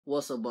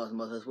What's up, boss and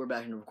bosses? We're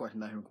back in the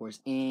course,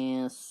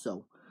 and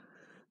so,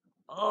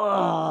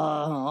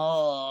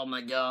 oh my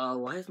god,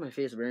 why is my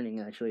face burning?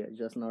 Actually, I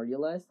just now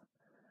realized.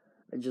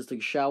 I just took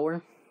a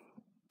shower.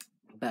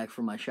 Back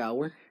from my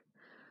shower.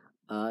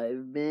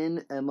 I've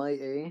been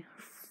MIA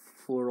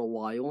for a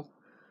while,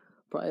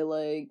 probably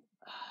like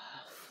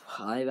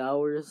 5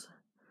 hours,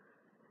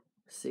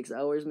 6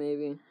 hours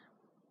maybe.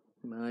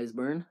 My eyes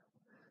burn,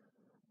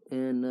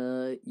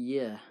 and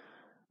yeah,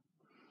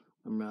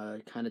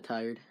 I'm kind of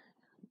tired.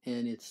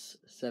 And it's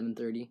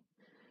 7:30.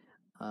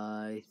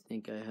 I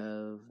think I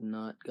have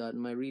not gotten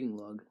my reading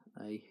log.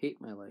 I hate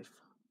my life.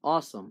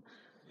 Awesome.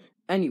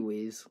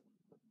 Anyways,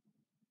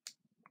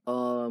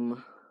 what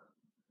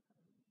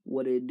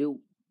it do,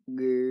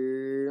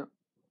 girl?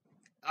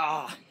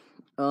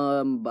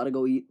 About to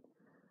go eat.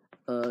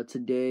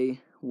 Today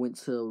went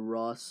to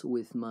Ross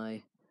with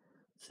my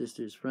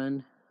sister's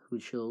friend who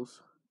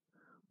chills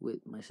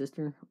with my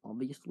sister,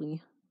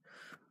 obviously.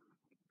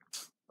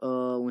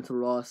 Went to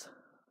Ross.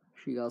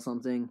 She got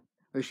something,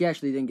 or she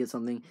actually didn't get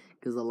something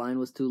because the line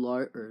was too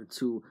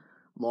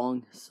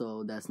long,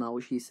 so that's not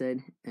what she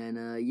said.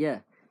 And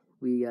yeah,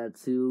 we got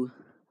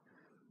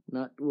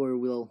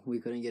we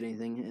couldn't get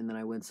anything, and then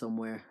I went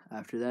somewhere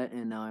after that,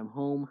 and now I'm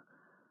home.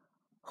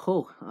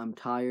 Oh, I'm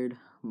tired.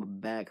 My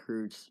back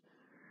hurts.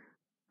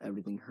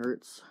 Everything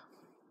hurts.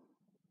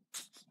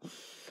 I'm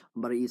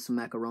about to eat some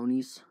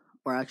macaronis,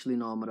 or actually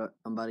no, I'm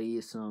about to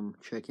eat some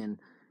chicken,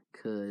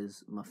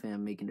 cause my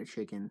fam making the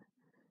chicken.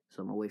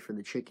 So I'm gonna wait for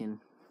the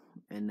chicken,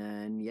 and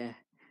then yeah,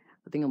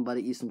 I think I'm about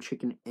to eat some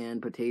chicken and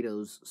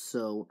potatoes.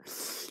 So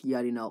you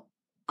already know,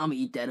 I'm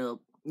gonna eat that up.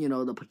 You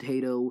know, the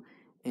potato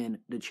and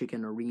the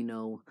chicken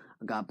Reno.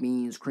 I got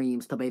beans,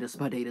 creams, tomatoes,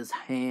 potatoes,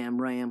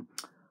 ham, ram.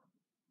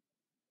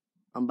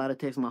 I'm about to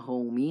text my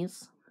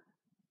homies.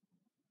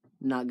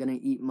 Not gonna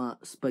eat my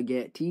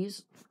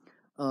spaghettis.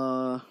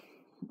 I'm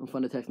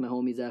fun to text my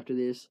homies after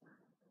this.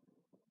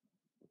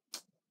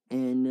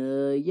 And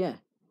yeah.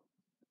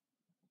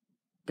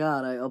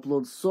 God, I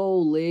upload so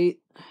late.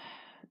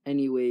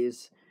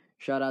 Anyways,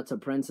 shout out to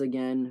Prince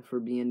again for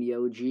being the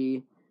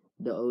OG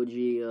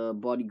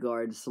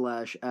bodyguard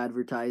 /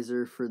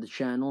 advertiser for the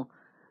channel.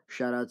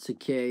 Shout out to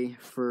Kay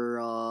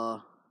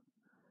for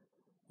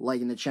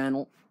liking the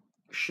channel.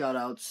 Shout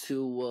out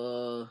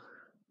to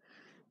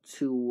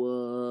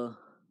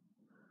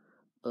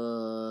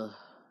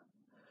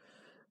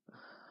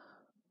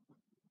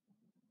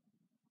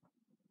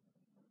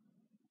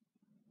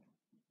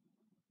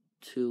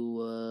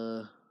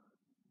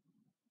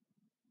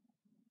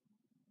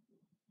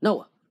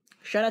Noah.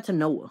 Shout out to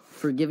Noah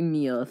for giving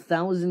me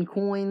 1,000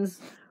 coins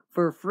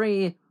for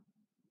free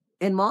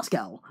in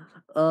Moscow.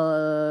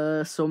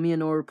 So me and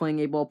Noah were playing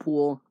 8-ball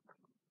pool.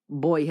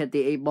 Boy hit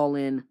the 8-ball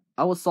in.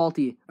 I was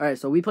salty. Alright,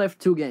 so we played for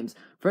 2 games.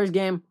 First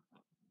game,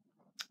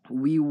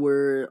 we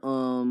were,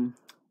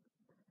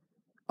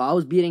 I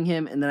was beating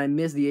him, and then I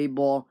missed the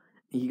 8-ball,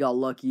 and he got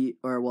lucky,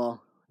 or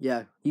well,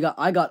 yeah,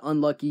 I got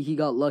unlucky, he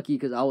got lucky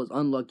because I was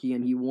unlucky,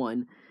 and he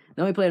won.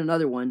 Then we played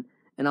another one,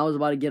 and I was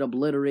about to get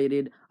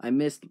obliterated. He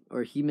missed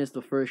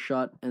the first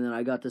shot, and then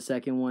I got the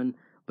second one,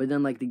 but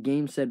then, like, the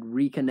game said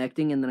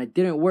reconnecting, and then it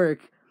didn't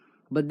work,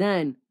 but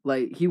then,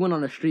 like, he went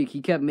on a streak. He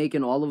kept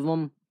making all of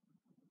them,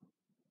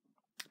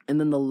 and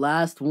then the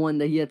last one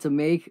that he had to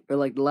make, or,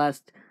 like, the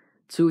last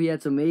 2 he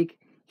had to make,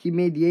 he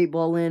made the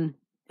 8-ball in,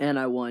 and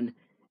I won.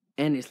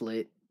 And it's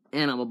lit.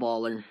 And I'm a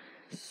baller.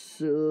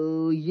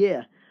 So,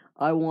 yeah.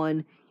 I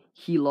won.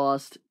 He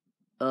lost.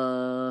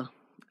 I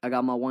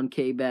got my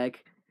 1K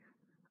back.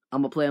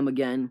 I'm gonna play him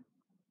again.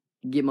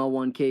 Get my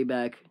 1K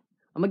back.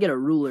 I'm gonna get a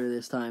ruler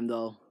this time,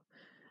 though.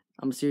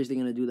 I'm seriously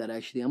gonna do that,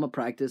 actually. I'm gonna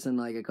practice in,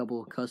 like, a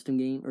couple of custom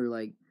game, or,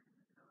 like,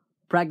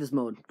 practice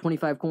mode.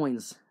 25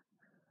 coins.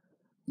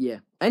 Yeah.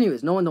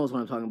 Anyways, no one knows what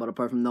I'm talking about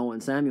apart from Noah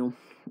and Samuel.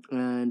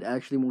 And,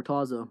 actually,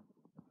 Murtaza.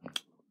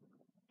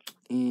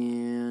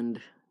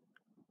 And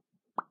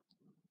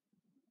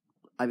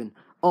Ivan.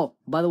 Oh,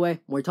 by the way,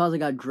 Murtaza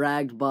got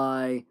dragged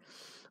by,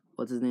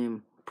 what's his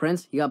name?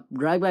 Prince. He got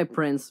dragged by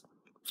Prince,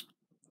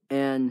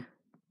 and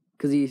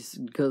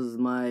because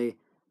my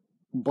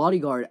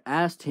bodyguard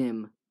asked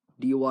him,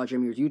 "Do you watch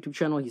Amir's YouTube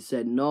channel?" He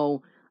said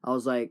no. I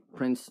was like,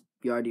 Prince,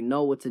 you already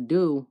know what to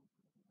do,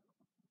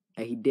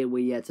 and he did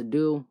what he had to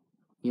do.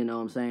 You know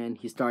what I'm saying?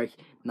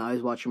 Now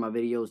he's watching my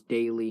videos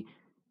daily.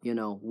 You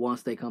know,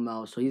 once they come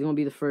out, so he's gonna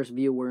be the first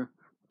viewer.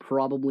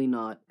 Probably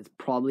not. It's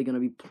probably gonna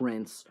be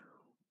Prince.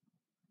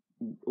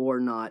 Or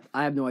not.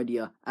 I have no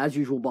idea. As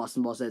usual,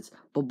 Boston Bossets.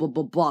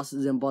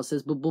 Bosses and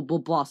Bossets.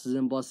 Bosses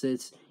and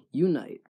Bossets unite.